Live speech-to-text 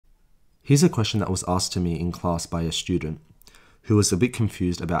Here's a question that was asked to me in class by a student who was a bit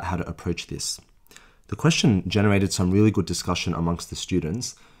confused about how to approach this. The question generated some really good discussion amongst the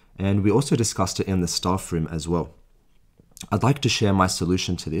students, and we also discussed it in the staff room as well. I'd like to share my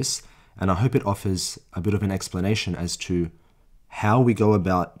solution to this, and I hope it offers a bit of an explanation as to how we go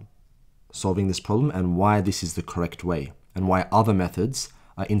about solving this problem and why this is the correct way, and why other methods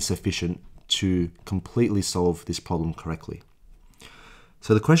are insufficient to completely solve this problem correctly.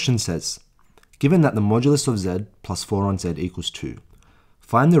 So the question says, given that the modulus of z plus 4 on z equals 2,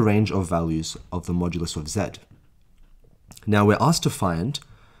 find the range of values of the modulus of z. Now we're asked to find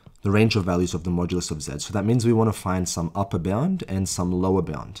the range of values of the modulus of z, so that means we want to find some upper bound and some lower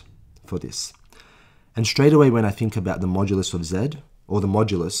bound for this. And straight away when I think about the modulus of z, or the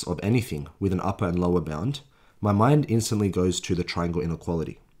modulus of anything with an upper and lower bound, my mind instantly goes to the triangle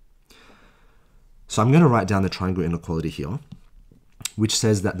inequality. So I'm going to write down the triangle inequality here, which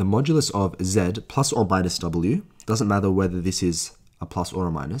says that the modulus of z plus or minus w, doesn't matter whether this is a plus or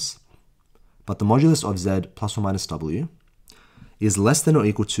a minus, but the modulus of z plus or minus w is less than or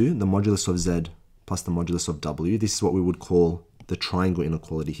equal to the modulus of z plus the modulus of w. This is what we would call the triangle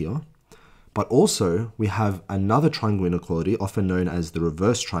inequality here. But also, we have another triangle inequality, often known as the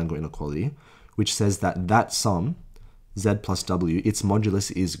reverse triangle inequality, which says that that sum, z plus w, its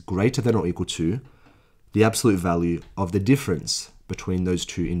modulus is greater than or equal to the absolute value of the difference between those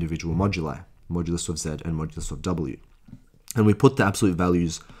two individual moduli, modulus of z and modulus of w. And we put the absolute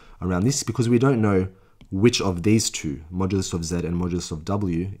values around this because we don't know which of these two, modulus of z and modulus of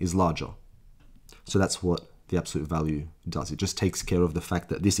w, is larger. So that's what the absolute value does. It just takes care of the fact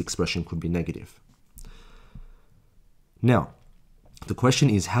that this expression could be negative. Now, the question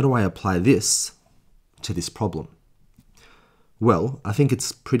is, how do I apply this to this problem? Well, I think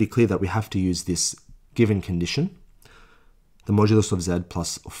it's pretty clear that we have to use this given condition. The modulus of z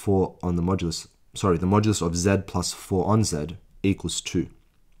plus 4 on the modulus, the modulus of z plus 4 on z equals 2.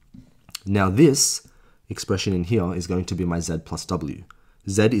 Now this expression in here is going to be my z plus w.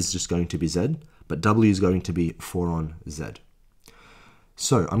 Z is just going to be z, but w is going to be 4 on z.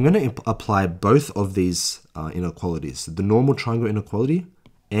 So I'm going to apply both of these inequalities, the normal triangle inequality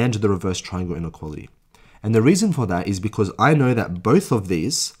and the reverse triangle inequality. And the reason for that is because I know that both of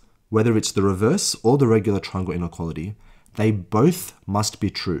these, whether it's the reverse or the regular triangle inequality, they both must be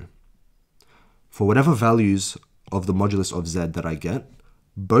true. For whatever values of the modulus of z that I get,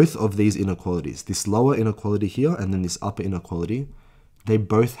 both of these inequalities, this lower inequality here and then this upper inequality, they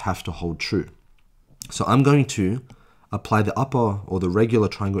both have to hold true. So I'm going to apply the upper or the regular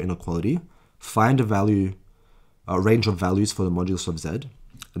triangle inequality, find a range of values for the modulus of z.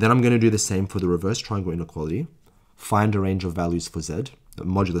 Then I'm going to do the same for the reverse triangle inequality, find a range of values for z, the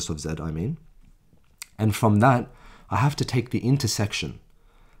modulus of z I mean. And from that, I have to take the intersection.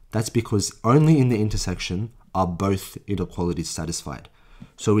 That's because only in the intersection are both inequalities satisfied.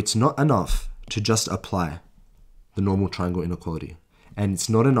 So it's not enough to just apply the normal triangle inequality. And it's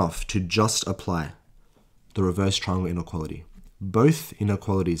not enough to just apply the reverse triangle inequality. Both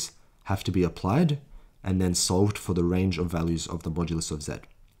inequalities have to be applied and then solved for the range of values of the modulus of z.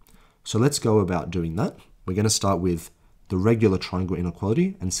 So let's go about doing that. We're going to start with the regular triangle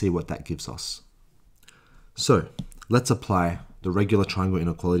inequality and see what that gives us. So let's apply the regular triangle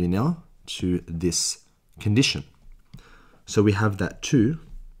inequality now to this condition. So we have that 2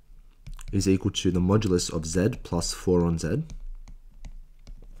 is equal to the modulus of z plus 4 on z.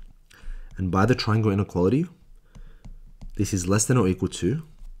 And by the triangle inequality, this is less than or equal to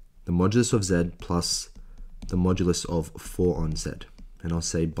the modulus of z plus the modulus of 4 on z. And I'll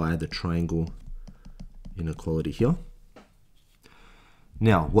say by the triangle inequality here.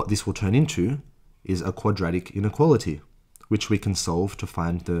 Now, what this will turn into is a quadratic inequality, which we can solve to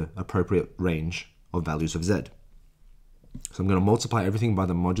find the appropriate range of values of z. So I'm going to multiply everything by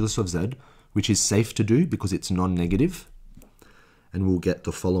the modulus of z, which is safe to do because it's non-negative. And we'll get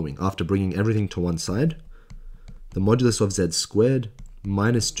the following. After bringing everything to one side, the modulus of z squared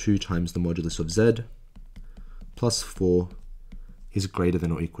minus 2 times the modulus of z plus 4 is greater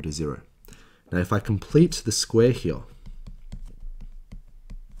than or equal to 0. Now if I complete the square here,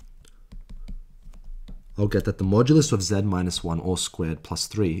 I'll get that the modulus of z minus 1 all squared plus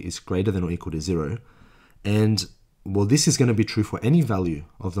 3 is greater than or equal to 0. And well, this is going to be true for any value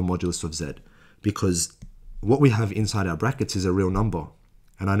of the modulus of z, because what we have inside our brackets is a real number.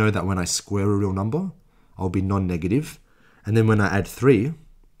 And I know that when I square a real number, I'll be non-negative. And then when I add 3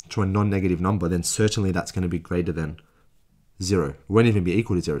 to a non-negative number, then certainly that's going to be greater than 0. It won't even be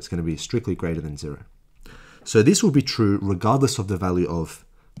equal to 0. It's going to be strictly greater than 0. So this will be true regardless of the value of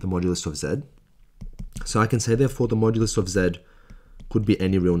the modulus of z. So I can say, therefore, the modulus of z could be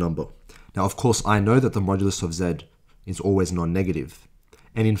any real number. Now, of course, I know that the modulus of z is always non-negative.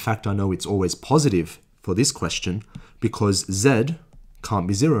 And in fact, I know it's always positive for this question because z can't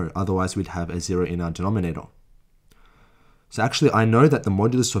be 0. Otherwise, we'd have a 0 in our denominator. So actually, I know that the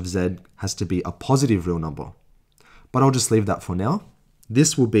modulus of z has to be a positive real number. But I'll just leave that for now.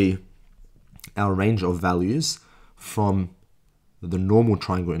 This will be our range of values from the normal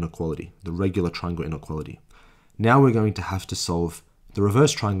triangle inequality, the regular triangle inequality. Now we're going to have to solve the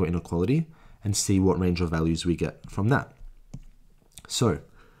reverse triangle inequality and see what range of values we get from that. So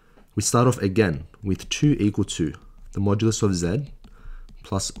we start off again with 2 equal to the modulus of z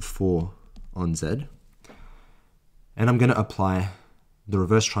plus 4 on z. And I'm going to apply the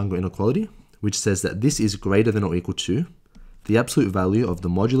reverse triangle inequality, which says that this is greater than or equal to the absolute value of the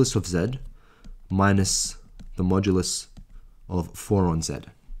modulus of z minus the modulus of 4 on z.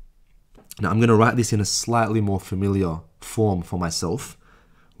 Now I'm going to write this in a slightly more familiar form for myself,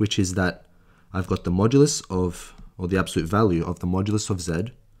 which is that I've got the modulus of, or the absolute value of the modulus of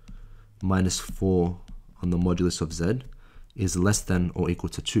z minus 4 on the modulus of z is less than or equal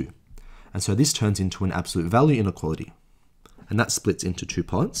to 2. And so this turns into an absolute value inequality. And that splits into 2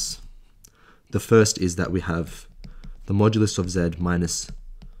 parts. The first is that we have the modulus of z minus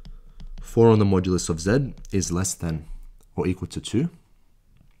 4 on the modulus of z is less than or equal to 2.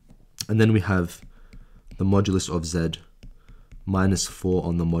 And then we have the modulus of z minus 4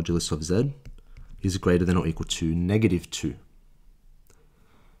 on the modulus of z is greater than or equal to negative 2.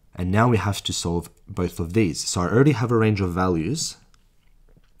 And now we have to solve both of these. So I already have a range of values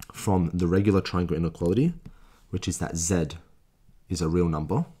from the regular triangle inequality, which is that z is a real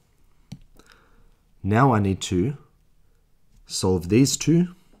number. Now I need to solve these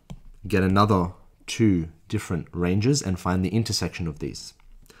two, get another 2 different ranges, and find the intersection of these.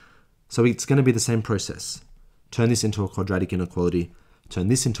 So it's going to be the same process. Turn this into a quadratic inequality, turn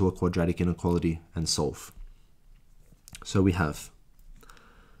this into a quadratic inequality, and solve. So we have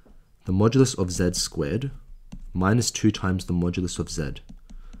the modulus of z squared minus 2 times the modulus of z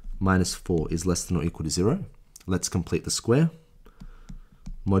minus 4 is less than or equal to 0. Let's complete the square.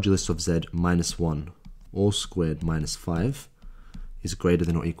 Modulus of z minus 1 all squared minus 5 is greater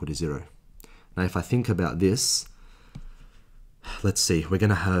than or equal to 0. Now if I think about this, let's see, we're going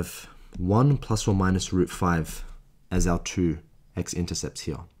to have 1 plus or minus root 5 as our 2 x-intercepts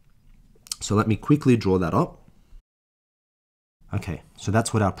here. So let me quickly draw that up. Okay, so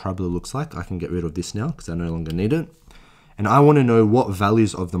that's what our parabola looks like. I can get rid of this now because I no longer need it. And I want to know what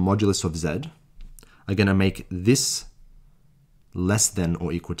values of the modulus of z are going to make this less than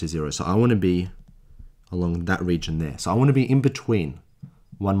or equal to 0. So I want to be along that region there. So I want to be in between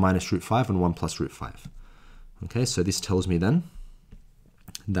 1 minus root 5 and 1 plus root 5. Okay, so this tells me then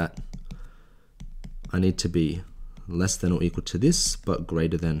that I need to be less than or equal to this, but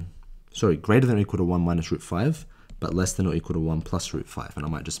greater than or equal to 1 minus root 5, but less than or equal to 1 plus root 5. And I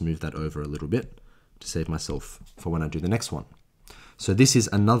might just move that over a little bit to save myself for when I do the next one. So this is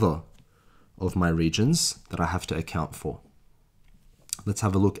another of my regions that I have to account for. Let's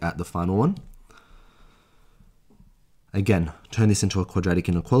have a look at the final one. Again, turn this into a quadratic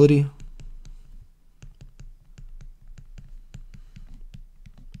inequality.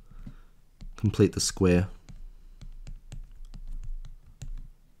 Complete the square.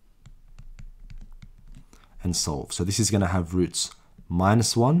 And solve. So this is going to have roots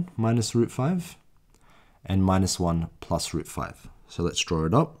minus 1 minus root 5 and minus 1 plus root 5. So let's draw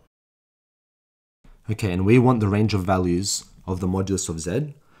it up. Okay, and we want the range of values of the modulus of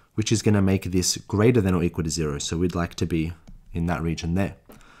z, which is going to make this greater than or equal to 0. So we'd like to be in that region there.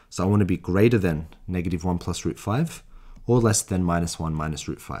 So I want to be greater than negative 1 plus root 5 or less than minus 1 minus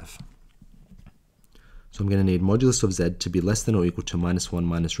root 5. So I'm going to need modulus of z to be less than or equal to minus 1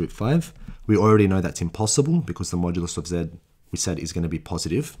 minus root 5. We already know that's impossible because the modulus of z, we said, is going to be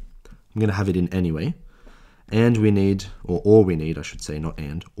positive. I'm going to have it in anyway. And we need, or all we need, I should say, not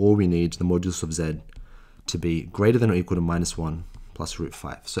and, all we need the modulus of z to be greater than or equal to minus 1 plus root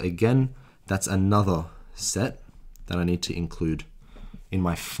 5. So again, that's another set that I need to include in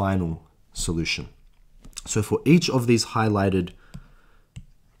my final solution. So for each of these highlighted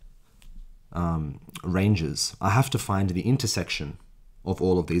ranges, I have to find the intersection of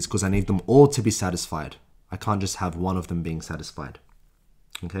all of these because I need them all to be satisfied. I can't just have one of them being satisfied.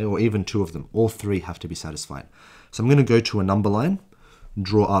 Okay, or even 2 of them. All 3 have to be satisfied. So I'm going to go to a number line,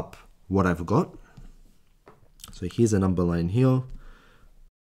 draw up what I've got. So here's a number line here.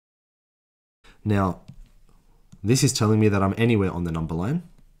 Now, this is telling me that I'm anywhere on the number line,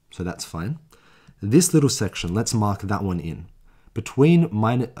 so that's fine. This little section, let's mark that one in. Between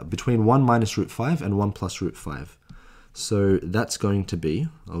 1 minus root 5 and 1 plus root 5. So that's going to be,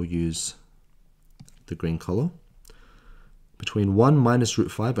 I'll use the green color, between 1 minus root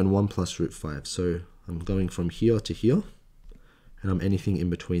 5 and 1 plus root 5. So I'm going from here to here, and I'm anything in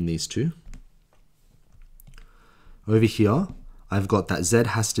between these two. Over here, I've got that z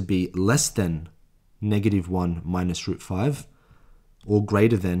has to be less than negative 1 minus root 5, or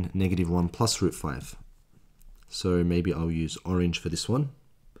greater than negative 1 plus root 5. So maybe I'll use orange for this one.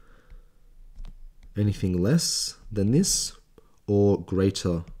 Anything less than this, or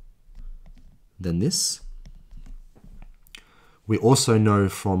greater than this. We also know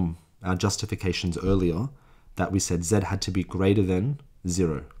from our justifications earlier that we said z had to be greater than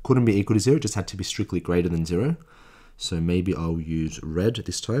 0. Couldn't be equal to 0, just had to be strictly greater than 0. So maybe I'll use red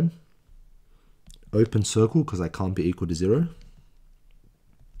this time. Open circle, because I can't be equal to 0.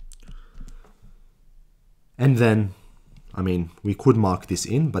 And then, I mean, we could mark this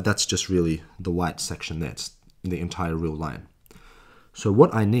in, but that's just really the white section there. It's the entire real line. So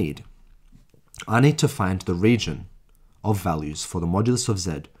what I need to find the region of values for the modulus of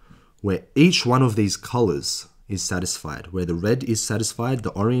z where each one of these colors is satisfied, where the red is satisfied,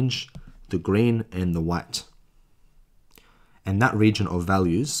 the orange, the green, and the white. And that region of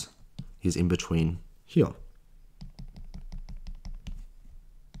values is in between here.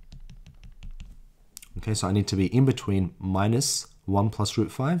 Okay, so I need to be in between minus 1 plus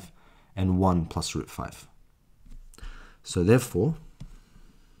root 5 and 1 plus root 5. So therefore,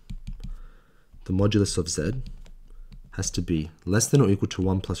 the modulus of z has to be less than or equal to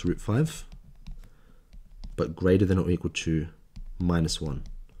 1 plus root 5, but greater than or equal to minus 1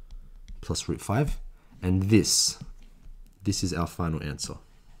 plus root 5. And this is our final answer.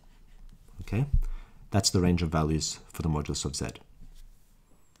 Okay, that's the range of values for the modulus of z.